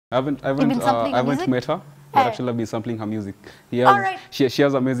I haven't met her, but actually I've been sampling her music. She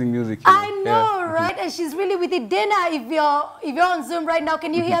has amazing music. I know, right? And she's really with it. Deena, if you're on Zoom right now,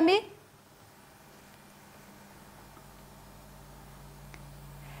 can you hear me?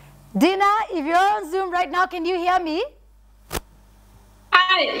 Deena, if you're on Zoom right now, can you hear me?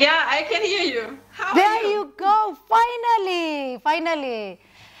 Hi, yeah, I can hear you. There you go, finally.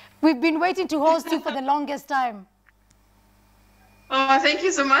 We've been waiting to host you for the longest time. Oh, thank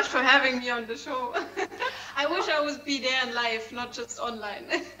you so much for having me on the show. I wish I was be there in live, not just online.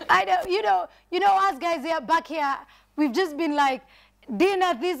 I know, you know, us guys here back here, we've just been like,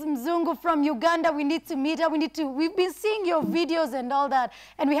 Deena, this Mzungu from Uganda, we need to meet her, we've been seeing your videos and all that,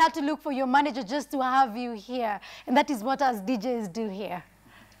 and we had to look for your manager just to have you here, and that is what us DJs do here.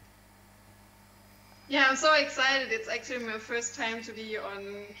 Yeah, I'm so excited. It's actually my first time to be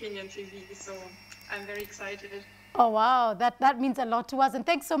on Kenyan TV, so I'm very excited. Oh, wow. That means a lot to us. And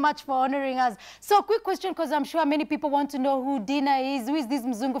thanks so much for honoring us. So quick question, because I'm sure many people want to know who Deena is. Who is this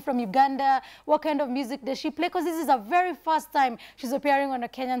Mzungu from Uganda? What kind of music does she play? Because this is her very first time she's appearing on a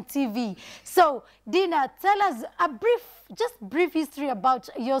Kenyan TV. So, Deena, tell us a brief history about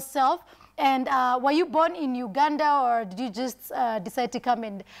yourself. And were you born in Uganda, or did you just decide to come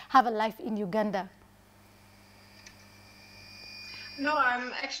and have a life in Uganda? No,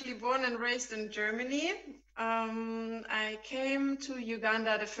 I'm actually born and raised in Germany. I came to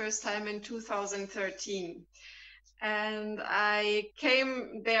Uganda the first time in 2013. And I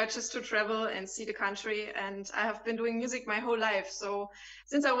came there just to travel and see the country. And I have been doing music my whole life. So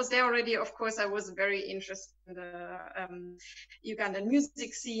since I was there already, of course, I was very interested in the Ugandan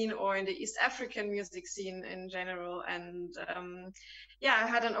music scene or in the East African music scene in general. And yeah, I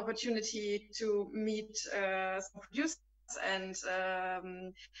had an opportunity to meet some producers and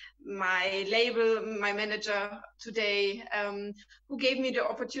my label, my manager today, who gave me the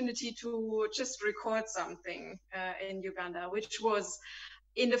opportunity to just record something in Uganda, which was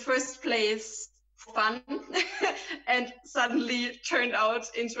in the first place fun and suddenly turned out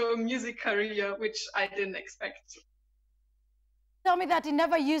into a music career, which I didn't expect. Tell me that you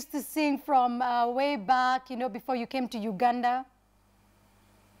never used to sing from way back, you know, before you came to Uganda.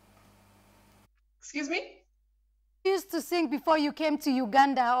 Excuse me? You used to sing before you came to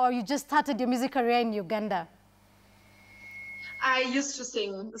Uganda, or you just started your music career in Uganda? I used to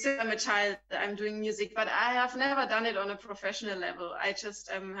sing since I'm a child. I'm doing music, but I have never done it on a professional level. I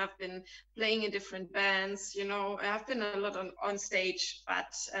just have been playing in different bands, you know. I have been a lot on stage,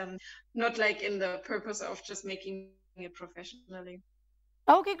 but not like in the purpose of just making it professionally.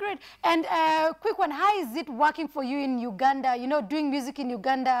 Okay, great. And quick one, how is it working for you in Uganda? You know, doing music in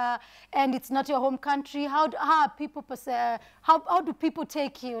Uganda, and it's not your home country. How do people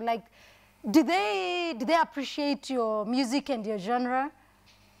take you? Like, do they appreciate your music and your genre?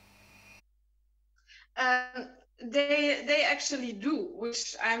 They actually do,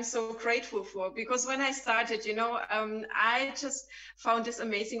 which I'm so grateful for, because when I started, you know, I just found this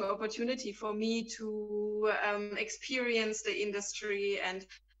amazing opportunity for me to experience the industry and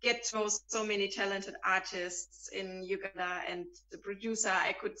get to know so many talented artists in Uganda, and the producer.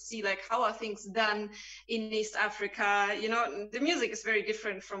 I could see like how are things done in East Africa. You know, the music is very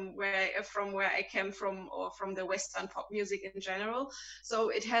different from where I came from, or from the Western pop music in general. So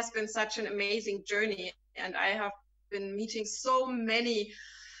it has been such an amazing journey, and I have been meeting so many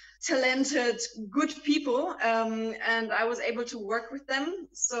talented, good people, and I was able to work with them.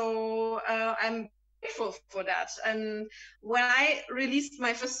 So I'm grateful for that. And when I released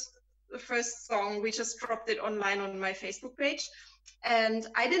my first song, we just dropped it online on my Facebook page, and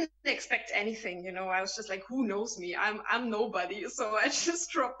I didn't expect anything, you know. I was just like, who knows me? I'm nobody. So I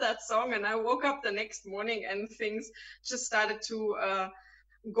just dropped that song, and I woke up the next morning and things just started to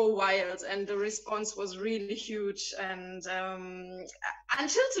go wild, and the response was really huge. And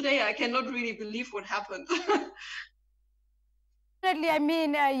until today, I cannot really believe what happened. Definitely, I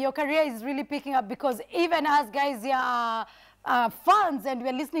mean, your career is really picking up, because even us guys here are fans, and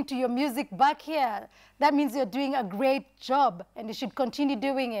we're listening to your music back here. That means you're doing a great job, and you should continue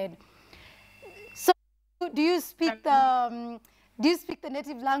doing it. So, do you speak the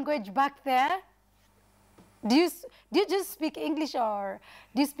native language back there? Do you just speak English, or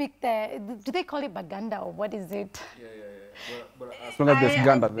do you speak do they call it Baganda, or what is it? Yeah. But as long as there's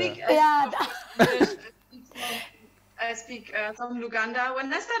Uganda there. Yeah. I speak some Luganda.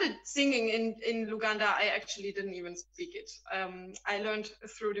 When I started singing in Luganda, I actually didn't even speak it. I learned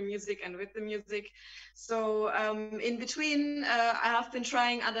through the music and with the music. So in between, I have been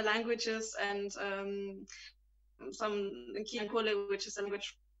trying other languages, and some Kenyan Kali, which is a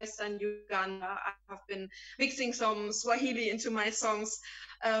language Western Uganda. I have been mixing some Swahili into my songs.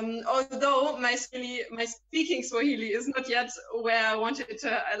 Although my speaking Swahili is not yet where I wanted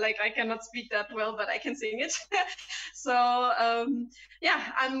to, like I cannot speak that well, but I can sing it. So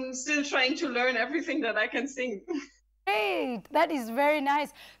yeah, I'm still trying to learn everything that I can sing. Great, that is very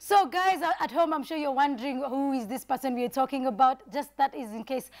nice. So guys at home, I'm sure you're wondering who is this person we are talking about. Just that is in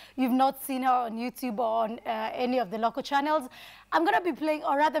case you've not seen her on YouTube or on any of the local channels. I'm going to be playing,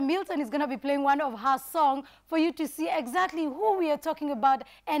 or rather Milton is going to be playing one of her songs for you to see exactly who we are talking about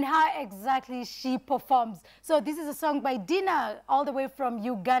and how exactly she performs. So this is a song by Deena, all the way from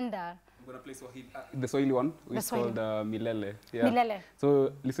Uganda. I'm going to play Swahili, the Swahili one, which is called Milele. Yeah. Milele.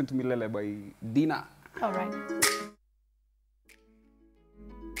 So listen to Milele by Deena. All right.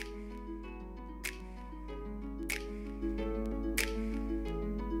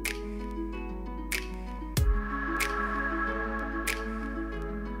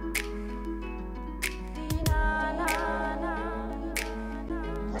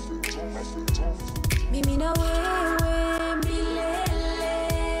 Mimi na wewe milele,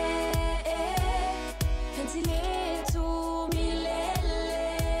 penzi letu milele.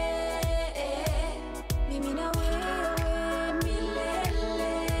 Mimi na wewe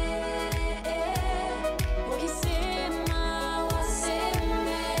milele, wakisema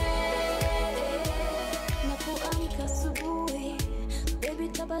waseme. Napoamka asubuhi, baby,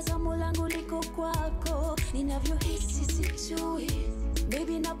 tabasamu langu liko kwako, ninavyohisi sijui.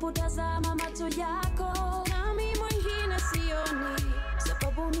 Baby, napotazama macho yako, nami mwingine sioni,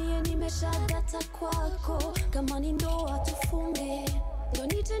 sababu mie nimeshadata kwako. Kama ni ndoa tufunge, ndo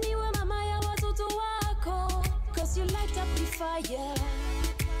nite niwe mama ya watoto wako. Cause you light up the fire,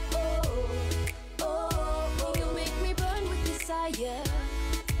 oh, oh, oh. You make me burn with desire,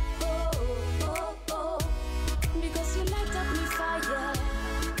 oh, oh, oh. Because you light up the fire,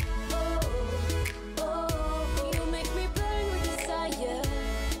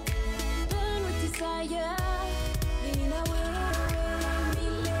 mimi na wewe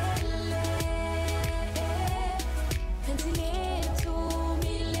milele, penzi letu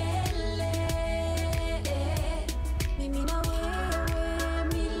milele. Mimi na wewe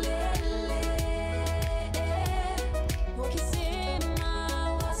milele, wakisema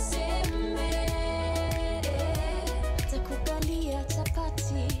waseme. Takukalia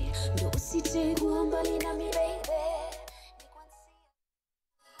chapati, ndo usije kuwa mbali nami baby.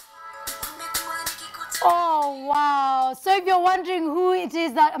 Oh, wow. So if you're wondering who it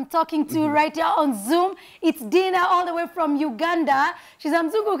is that I'm talking to right here on Zoom, it's Deena all the way from Uganda. She's a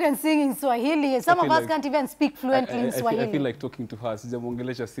Mzungu who can sing in Swahili. Some of us can't even speak fluently in Swahili. I feel like talking to her since we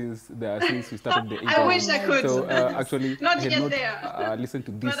started the interview. I wish I could. So actually, not yet there. Listen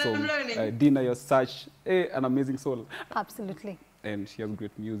to this but song. I'm learning. Deena, you're such an amazing soul. Absolutely. And she has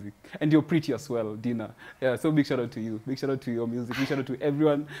great music. And you're pretty as well, Deena. Yeah, so big shout out to you. Big shout out to your music. Big shout out to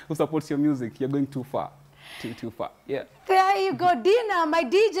everyone who supports your music. You're going too far. Too far. Yeah. There you go, Deena. My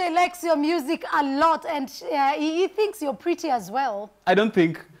DJ likes your music a lot, and he thinks you're pretty as well. I don't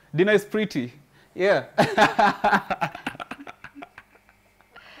think. Deena is pretty. Yeah.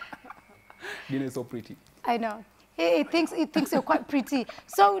 Deena is so pretty. I know. He thinks you're quite pretty.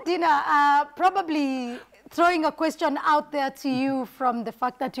 So, Deena, probably throwing a question out there to you from the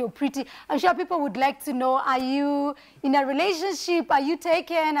fact that you're pretty. I'm sure people would like to know, are you in a relationship? Are you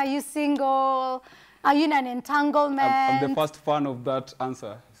taken? Are you single? Are you in an entanglement? I'm the first fan of that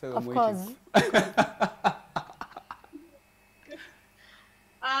answer. So of course.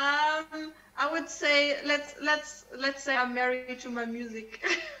 I would say let's say I'm married to my music.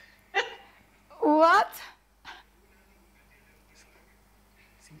 What?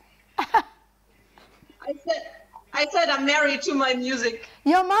 I said I'm married to my music.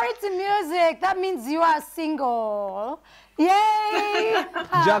 You're married to music. That means you are single. Yay!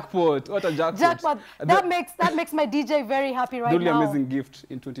 Jackpot! What a jackpot! Jackpot. That makes my DJ very happy right Really now. Really amazing gift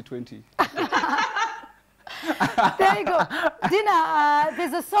in 2020. There you go. Deena,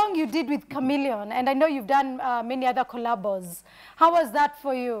 there's a song you did with Chameleon, and I know you've done many other collabos. How was that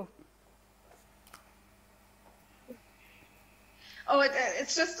for you? Oh,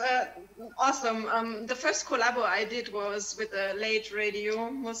 it's just awesome. The first collabo I did was with the late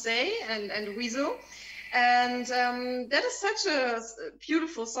Radio Mose and Weasel. And that is such a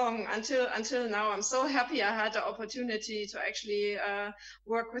beautiful song until now. I'm so happy I had the opportunity to actually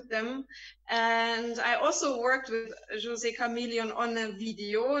work with them. And I also worked with Jose Chameleon on a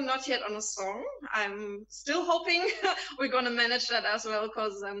video, not yet on a song. I'm still hoping we're going to manage that as well,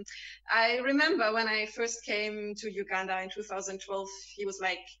 because I remember when I first came to Uganda in 2012, he was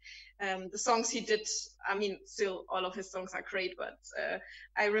like the songs he did, I mean, still all of his songs are great, but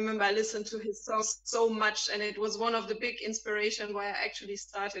I remember I listened to his songs so much, and it was one of the big inspiration why I actually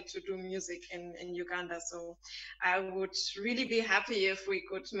started to do music in Uganda. So I would really be happy if we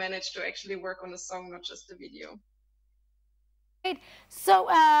could manage to actually work on a song, not just a video. Right. So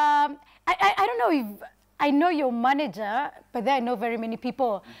I don't know if I know your manager, but then I know very many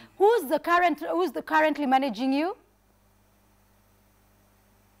people. Who's currently managing you?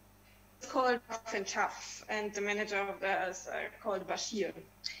 It's called Tough and Tough, and the manager of that is called Bashir.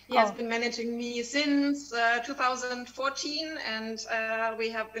 He has been managing me since 2014, and we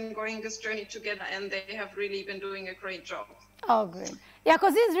have been going this journey together, and they have really been doing a great job. Oh, good. Yeah,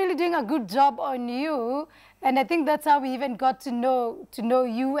 because he's really doing a good job on you, and I think that's how we even got to know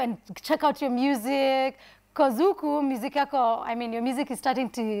you and check out your music. Because huku music yako, I mean, your music is starting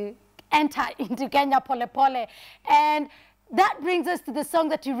to enter into Kenya pole pole, and that brings us to the song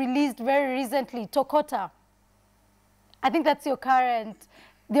that you released very recently, Tokota. I think that's your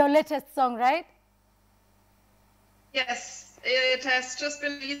latest song, right? Yes, it has just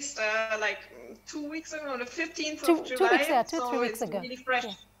been released like 2 weeks ago, on the 15th of July. 2 weeks, yeah, 2 so 3 weeks ago. It's really fresh,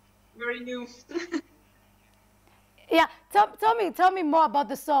 yeah. Very new. Yeah, tell me more about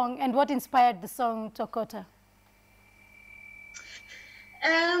the song and what inspired the song Tokota.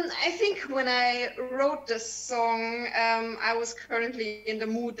 I think when I wrote this song, I was currently in the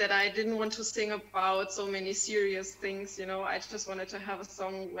mood that I didn't want to sing about so many serious things, you know. I just wanted to have a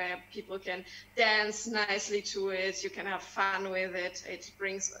song where people can dance nicely to it, you can have fun with it. It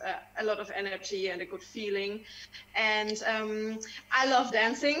brings a lot of energy and a good feeling. And I love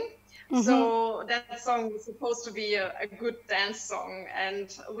dancing. So that song was supposed to be a good dance song.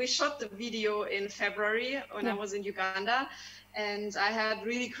 And we shot the video in February when I was in Uganda. And I had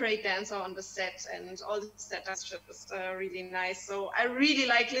really great dancer on the set, and all the set was just really nice. So I really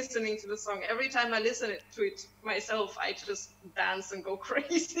like listening to the song. Every time I listen to it myself, I just dance and go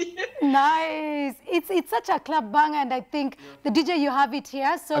crazy. Nice. It's such a club bang, and I think the DJ, you have it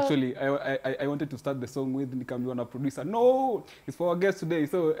here. So actually, I wanted to start the song with Nikambiwa producer. No, it's for our guest today.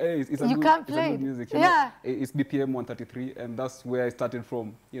 So hey, it's a good music. You know? It's BPM 133, and that's where I started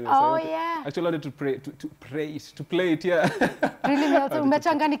from. You know, oh so yeah. Actually, I wanted to play it. Yeah. Really,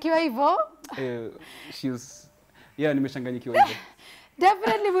 umechanganyikiwa hivyo? Nimechanganyikiwa hivyo.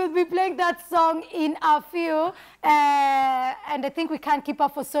 Definitely we'll be playing that song in a few. And I think we can't keep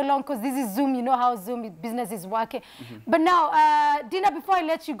up for so long because this is Zoom. You know how Zoom business is working. But now, Deena, before I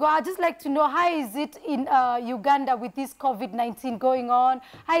let you go, I'd just like to know, how is it in Uganda with this COVID-19 going on?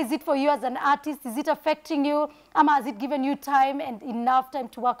 How is it for you as an artist? Is it affecting you? Has it given you time and enough time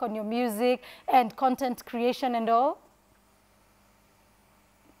to work on your music and content creation and all?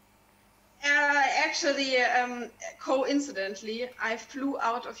 Actually, coincidentally, I flew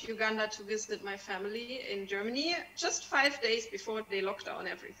out of Uganda to visit my family in Germany just 5 days before they locked down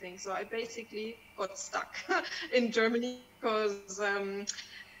everything. So I basically got stuck in Germany because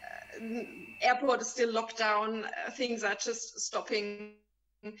airport is still locked down. Things are just stopping.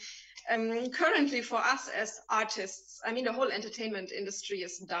 Currently for us as artists, I mean, the whole entertainment industry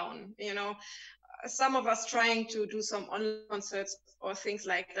is down, you know. Some of us trying to do some online concerts or things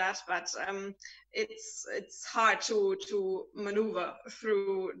like that, but it's hard to maneuver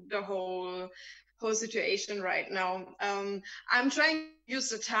through the whole situation right now. I'm trying to use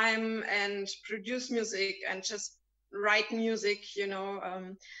the time and produce music and just write music, you know,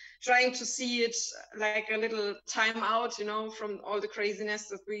 trying to see it like a little time out, you know, from all the craziness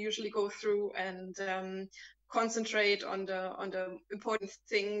that we usually go through, and concentrate on the important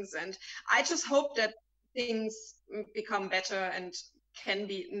things. And I just hope that things become better and can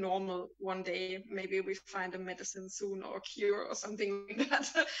be normal one day. Maybe we find a medicine soon or a cure or something like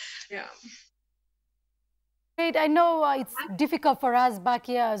that. Yeah. I know it's difficult for us back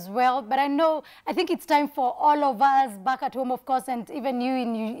here as well, but I think it's time for all of us back at home, of course, and even you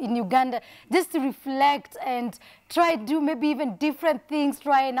in Uganda, just to reflect and try to do maybe even different things,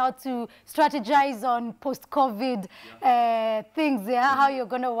 trying out to strategize on post-COVID things, how you're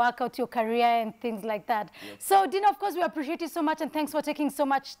going to work out your career and things like that. So, Deena, of course, we appreciate you so much, and thanks for taking so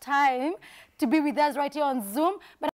much time to be with us right here on Zoom. But